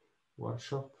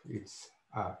 Workshop, it's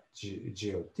a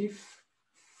GeoTIFF,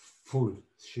 full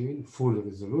screen, full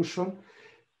resolution,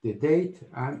 the date,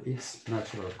 and its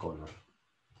natural color.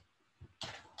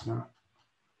 Now,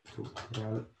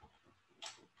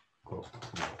 go.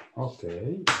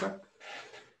 Okay,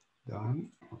 done.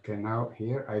 Okay, now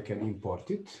here I can import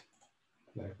it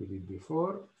like we did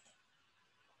before.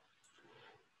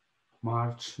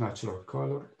 March natural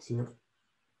color, it's here.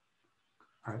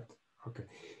 Right, okay.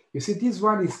 You see, this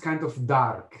one is kind of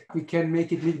dark. We can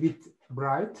make it a little bit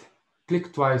bright.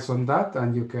 Click twice on that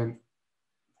and you can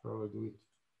probably do it.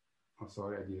 Oh,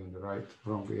 sorry, I did on the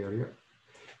wrong area.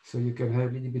 So you can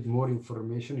have a little bit more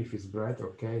information if it's bright.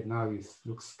 Okay, now it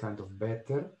looks kind of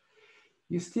better.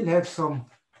 You still have some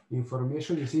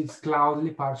information. You see it's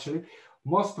cloudy partially.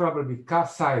 Most probably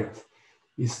cast site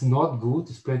is not good.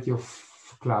 There's plenty of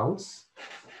clouds,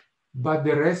 but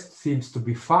the rest seems to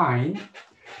be fine.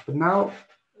 But now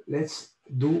let's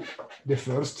do the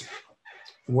first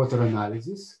water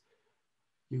analysis.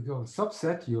 You go on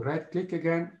subset, you right click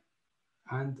again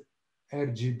and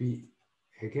RGB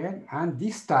again. And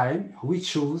this time we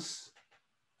choose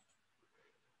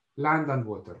land and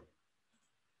water.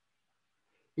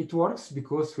 It works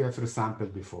because we have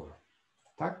resampled before.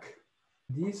 Tack.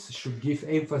 This should give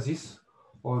emphasis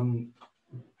on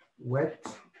wet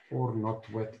or not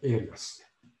wet areas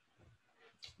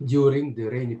during the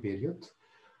rainy period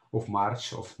of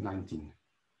March of 19.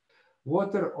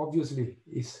 Water obviously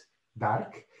is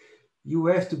dark. You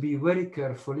have to be very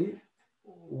carefully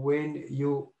when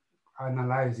you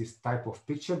analyze this type of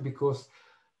picture because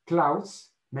clouds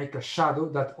make a shadow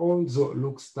that also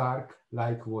looks dark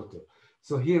like water.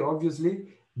 So here,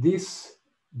 obviously, this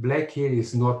black here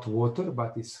is not water,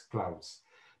 but it's clouds.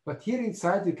 But here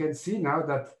inside, you can see now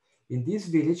that in this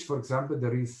village, for example,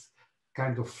 there is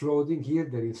kind of flooding here,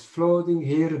 there is flooding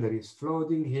here, there is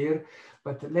flooding here.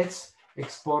 But let's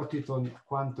export it on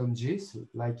qGis,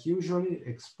 like usually,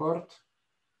 export,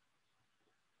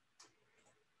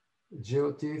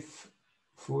 GeoTIFF,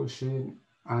 full screen,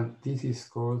 and this is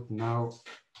called now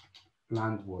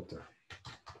land water.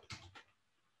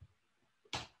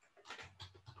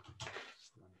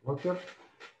 Water,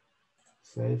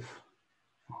 save,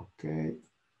 okay.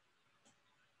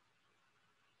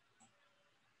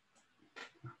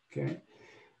 Okay,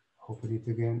 open it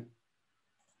again,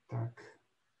 tack,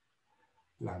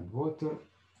 land water,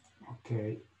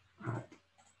 okay.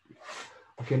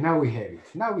 Okay, now we have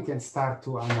it. Now we can start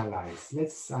to analyze.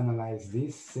 Let's analyze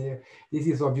this. This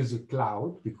is obviously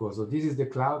cloud because this is the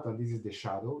cloud and this is the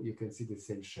shadow. You can see the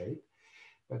same shape.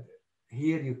 But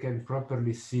here you can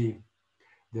properly see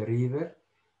the river.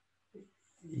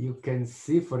 You can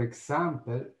see, for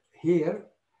example, here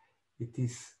it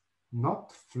is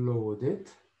not flooded,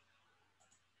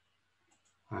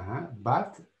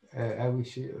 but I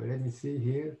wish, let me see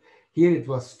here. Here it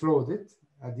was flooded,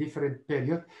 a different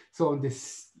period. So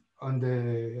on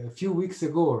the few weeks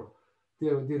ago,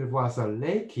 there was a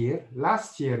lake here.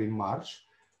 Last year in March,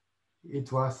 it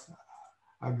was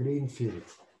a green field.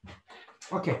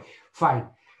 Okay, fine.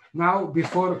 Now,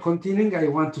 before continuing, I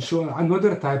want to show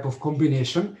another type of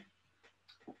combination,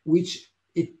 which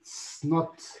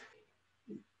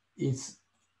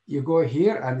you go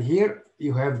here and here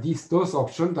you have those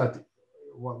options that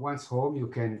once home you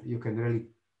can really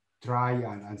try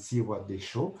and see what they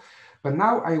show. But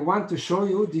now I want to show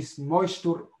you this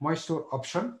moisture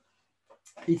option.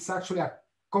 It's actually a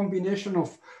combination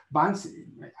of bands,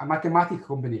 a mathematical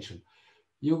combination.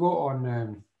 You go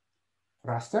on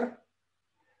raster,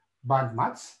 band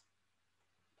maths,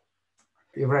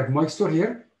 you write moisture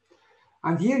here,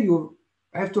 and here you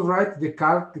have to write the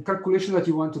calculation that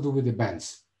you want to do with the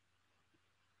bands.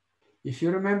 If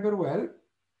you remember well,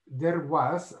 there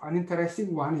was an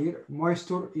interesting one here,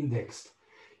 moisture indexed.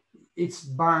 It's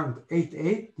band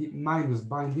 8A minus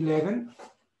band 11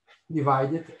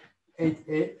 divided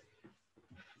 8A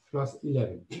plus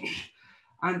 11.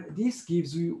 And this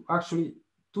gives you actually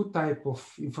two types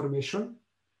of information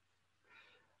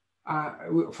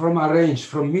from a range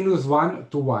from -1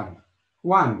 to 1.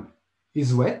 1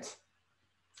 is wet,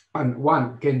 and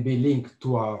 1 can be linked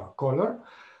to a color,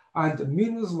 and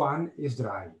 -1 is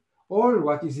dry. All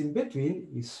what is in between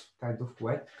is kind of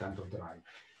wet, kind of dry.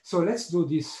 So let's do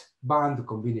this band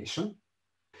combination.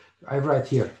 I write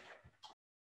here.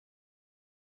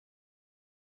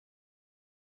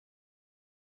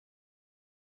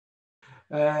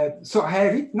 So I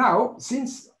have it now.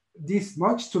 Since this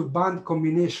moisture band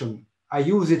combination, I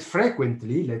use it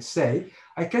frequently, let's say,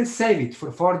 I can save it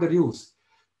for further use.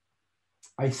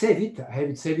 I save it, I have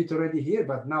it saved already here,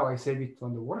 but now I save it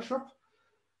on the workshop.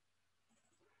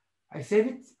 I save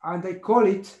it and I call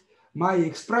it my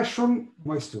expression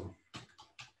moisture.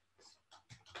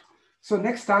 So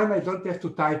next time I don't have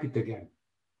to type it again.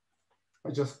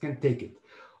 I just can take it.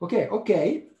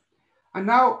 Okay. And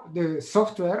now the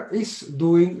software is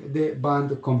doing the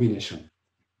band combination.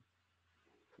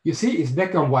 You see, it's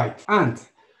black and white. And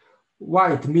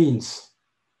white means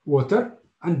water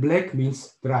and black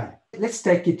means dry. Let's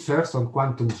take it first on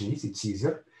qGis, it's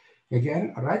easier.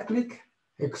 Again, right click,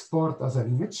 export as an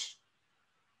image.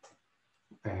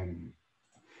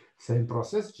 Same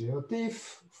process,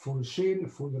 GeoTIFF, full sheen,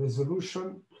 full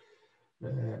resolution,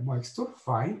 moisture,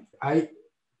 fine. I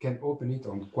can open it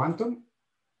on Quantum.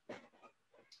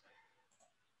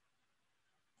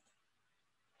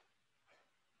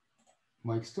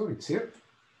 Moisture, it's here.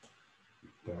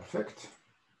 Perfect.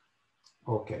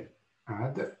 Okay,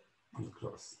 add and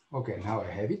close. Okay, now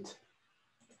I have it.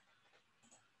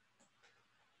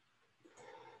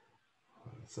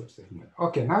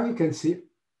 Okay, now you can see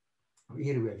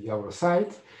here we have our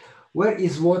site. Where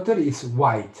is water is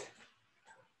white.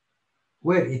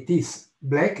 Where it is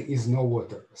black is no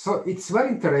water. So it's very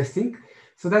interesting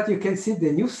so that you can see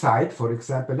the new site, for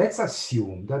example. Let's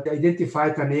assume that I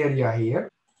identified an area here.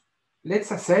 Let's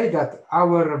say that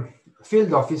our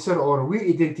field officer or we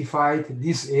identified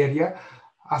this area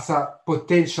as a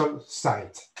potential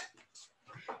site.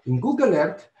 In Google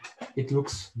Earth, it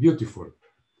looks beautiful.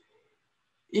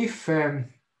 If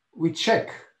we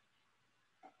check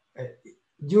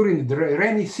during the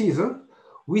rainy season,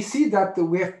 we see that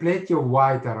we have plenty of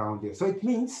white around here. So it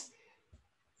means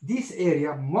this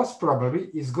area most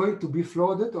probably is going to be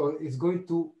flooded or is going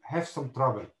to have some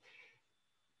trouble.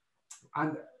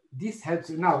 And this helps.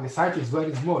 Now the site is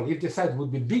very small. If the site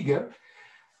would be bigger,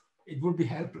 it would be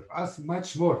help us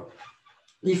much more.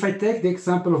 If I take the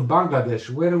example of Bangladesh,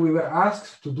 where we were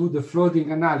asked to do the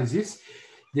flooding analysis,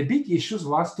 the big issue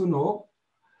was to know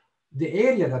the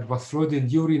area that was flooding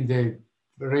during the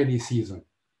rainy season.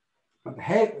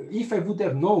 If I would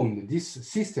have known this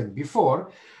system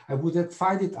before, I would have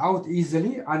found it out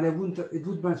easily, and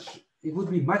it would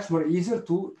be much more easier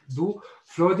to do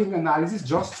flooding analysis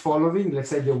just following, let's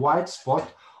say, the white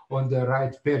spot on the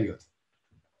right period.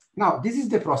 Now, this is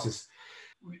the process.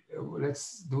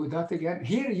 Let's do that again.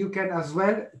 Here you can as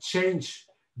well change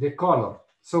the color.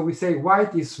 So we say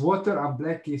white is water and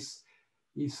black is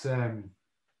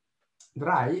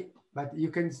dry, but you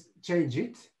can change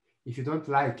it. If you don't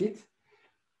like it,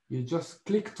 you just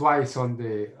click twice on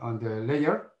the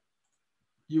layer.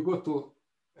 You go to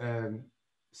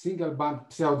single band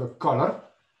pseudo color,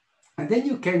 and then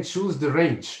you can choose the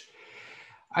range.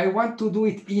 I want to do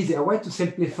it easy. I want to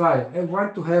simplify. I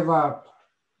want to have a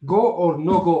go or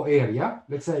no go area.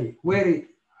 Let's say where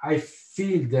I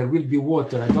feel there will be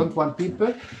water. I don't want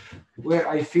people. Where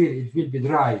I feel it will be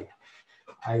dry,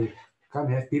 I can't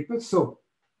have people. So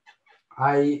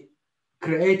I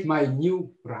create my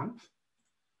new ramp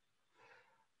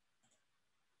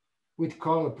with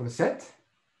color preset.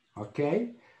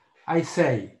 Okay. I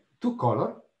say two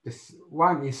color. This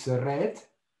one is red,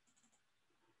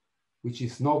 which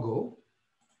is no go,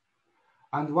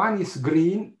 and one is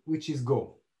green, which is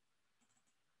go.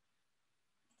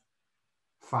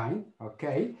 Fine,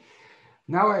 okay.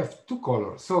 Now I have two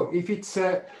colors. So if it's,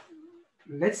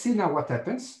 let's see now what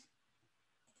happens.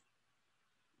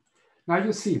 Now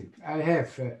you see, I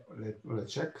have,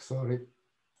 let's check, sorry.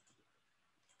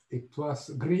 It was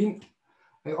green,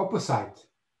 opposite.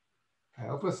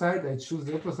 Opposite, I choose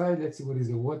the opposite. Let's see, what is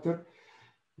the water?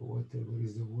 Water, where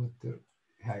is the water?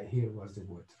 Here was the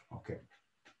water, okay.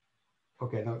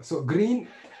 Okay, now, so green,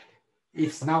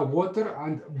 it's now water,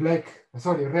 and black,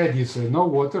 sorry, red is no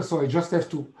water. So I just have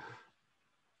to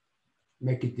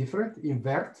make it different,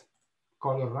 invert,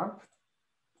 color ramp.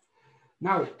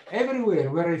 Now,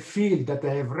 everywhere where I feel that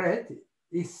I have red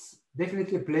is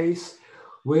definitely a place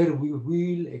where we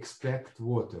will expect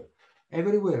water.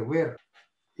 Everywhere where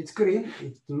it's green,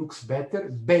 it looks better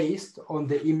based on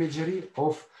the imagery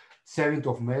of 7th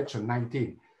of March and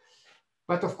 19.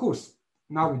 But of course,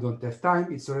 now we don't have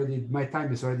time. It's already, my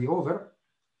time is already over.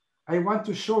 I want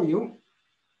to show you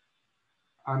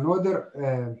another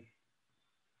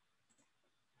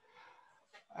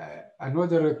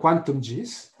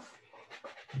qGis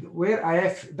where I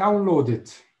have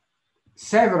downloaded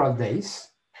several days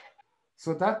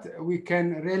so that we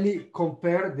can really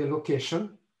compare the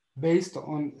location based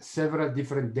on several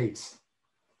different dates.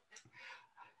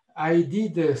 I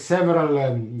did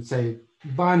several, say,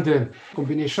 band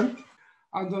combination,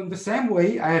 and on the same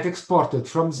way, I have exported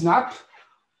from Snap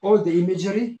all the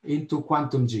imagery into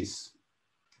qGis.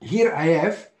 Here I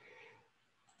have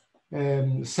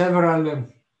several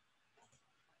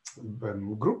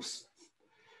groups.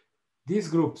 These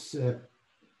groups,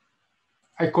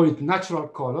 I call it natural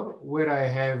color, where I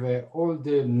have all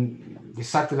the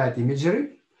satellite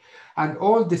imagery and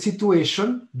all the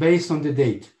situation based on the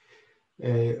date.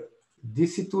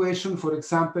 This situation, for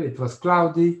example, it was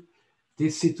cloudy.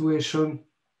 This situation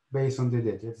based on the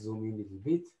date. Let's zoom in a little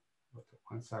bit.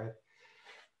 One side.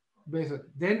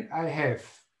 Then I have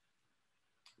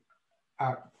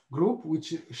a group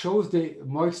which shows the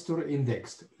moisture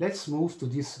index. Let's move to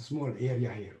this small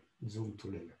area here. Zoom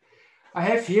to later. I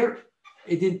have here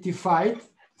identified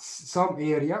some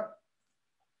area.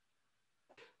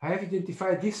 I have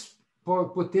identified this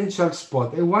potential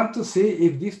spot. I want to see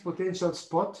if this potential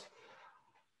spot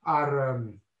are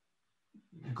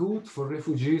good for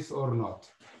refugees or not.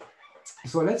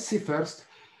 So let's see first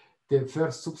the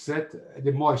first subset,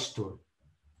 the moisture.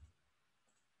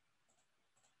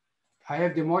 I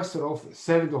have the moisture of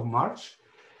 7th of March.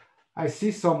 I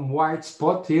see some white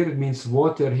spot here, it means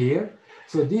water here.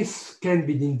 So this can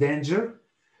be in danger.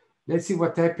 Let's see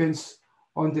what happens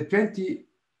on the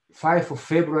 25th of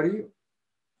February.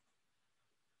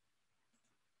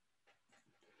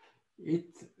 It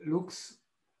looks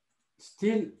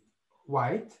still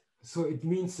white, so it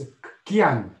means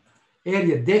Kian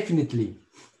area definitely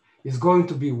is going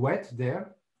to be wet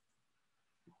there.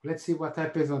 Let's see what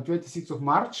happens on 26th of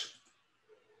March.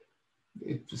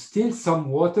 It's still some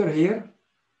water here.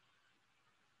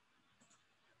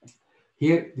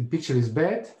 Here the picture is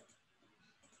bad,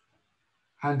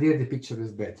 and there the picture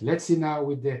is bad. Let's see now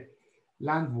with the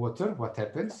land water what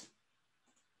happens.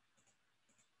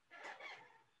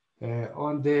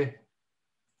 On the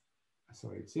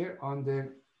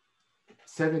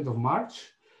 7th of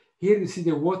March. Here you see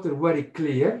the water very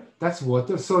clear. That's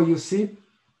water. So you see,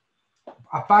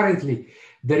 apparently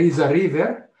there is a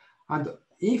river, and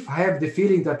if I have the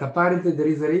feeling that apparently there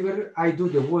is a river, I do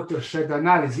the watershed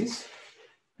analysis.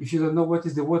 If you don't know what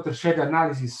is the watershed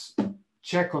analysis,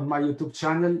 check on my YouTube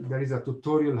channel. There is a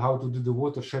tutorial how to do the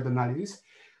watershed analysis.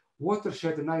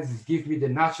 Watershed analysis gives me the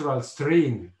natural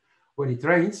stream. When it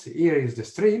rains, here is the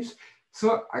streams.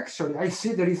 So actually, I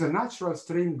see there is a natural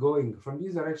stream going from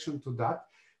this direction to that.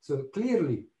 So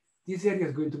clearly, this area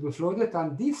is going to be flooded,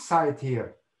 and this side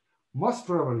here, most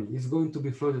probably, is going to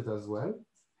be flooded as well.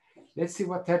 Let's see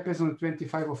what happens on the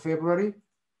 25th of February.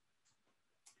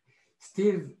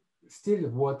 Still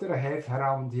water I have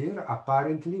around here,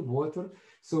 apparently water.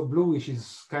 So bluish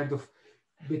is kind of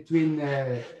between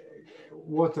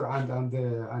water and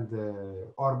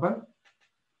urban.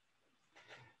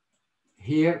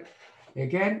 Here,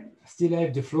 again, still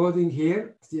have the flooding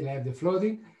here, still have the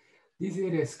flooding. This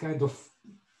area is kind of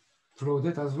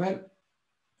flooded as well,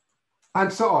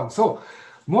 and so on. So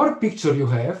more picture you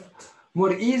have,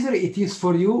 more easier it is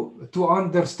for you to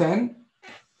understand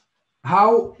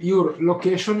how your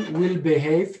location will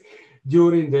behave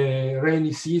during the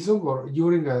rainy season or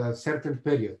during a certain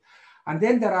period. And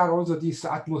then there are also this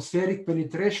atmospheric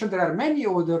penetration. There are many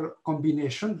other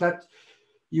combinations that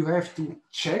you have to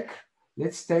check.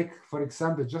 Let's take, for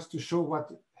example, just to show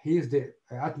what is the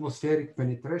atmospheric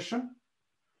penetration.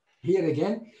 Here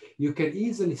again, you can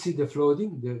easily see the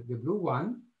flooding, the blue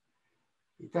one.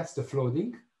 That's the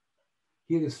flooding.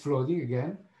 Here is flooding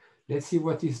again. Let's see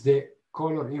what is the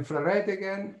color infrared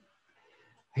again.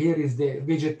 Here is the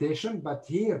vegetation, but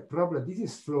here probably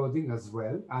this is flooding as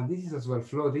well, and this is as well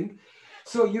flooding.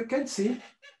 So you can see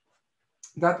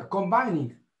that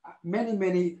combining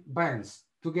many bands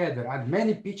together and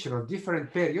many pictures of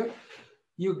different periods,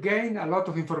 you gain a lot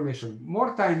of information.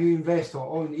 More time you invest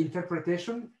on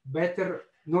interpretation, better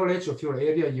knowledge of your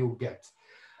area you get.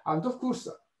 And of course,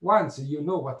 once you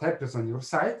know what happens on your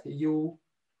site, you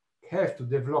have to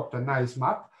develop a nice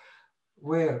map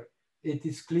where it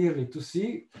is clearly to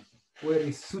see where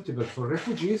is suitable for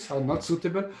refugees or not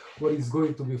suitable, where is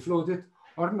going to be flooded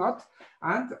or not.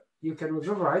 And you can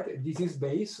also write, this is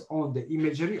based on the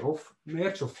imagery of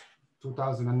March of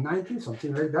 2019,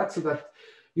 something like that, so that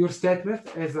your statement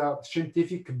has a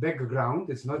scientific background.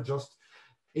 It's not just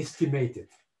estimated.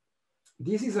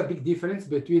 This is a big difference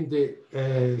between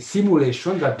the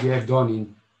simulation that we have done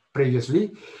in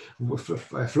previously,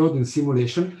 flooding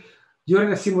simulation.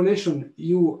 During a simulation,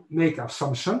 you make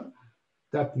assumption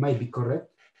that might be correct,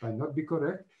 might not be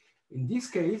correct. In this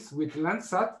case, with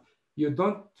Landsat, you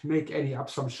don't make any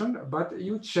assumption, but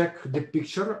you check the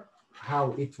picture,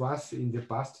 how it was in the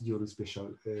past during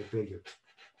special period.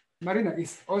 Marina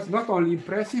is not only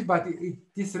impressive, but it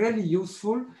is really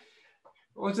useful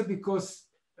also because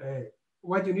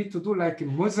what you need to do, like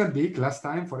in Mozambique last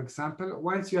time, for example,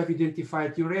 once you have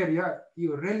identified your area,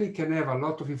 you really can have a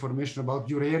lot of information about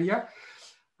your area.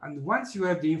 And once you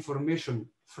have the information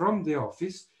from the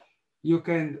office, you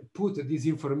can put this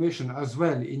information as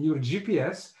well in your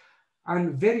GPS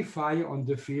and verify on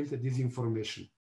the field this information.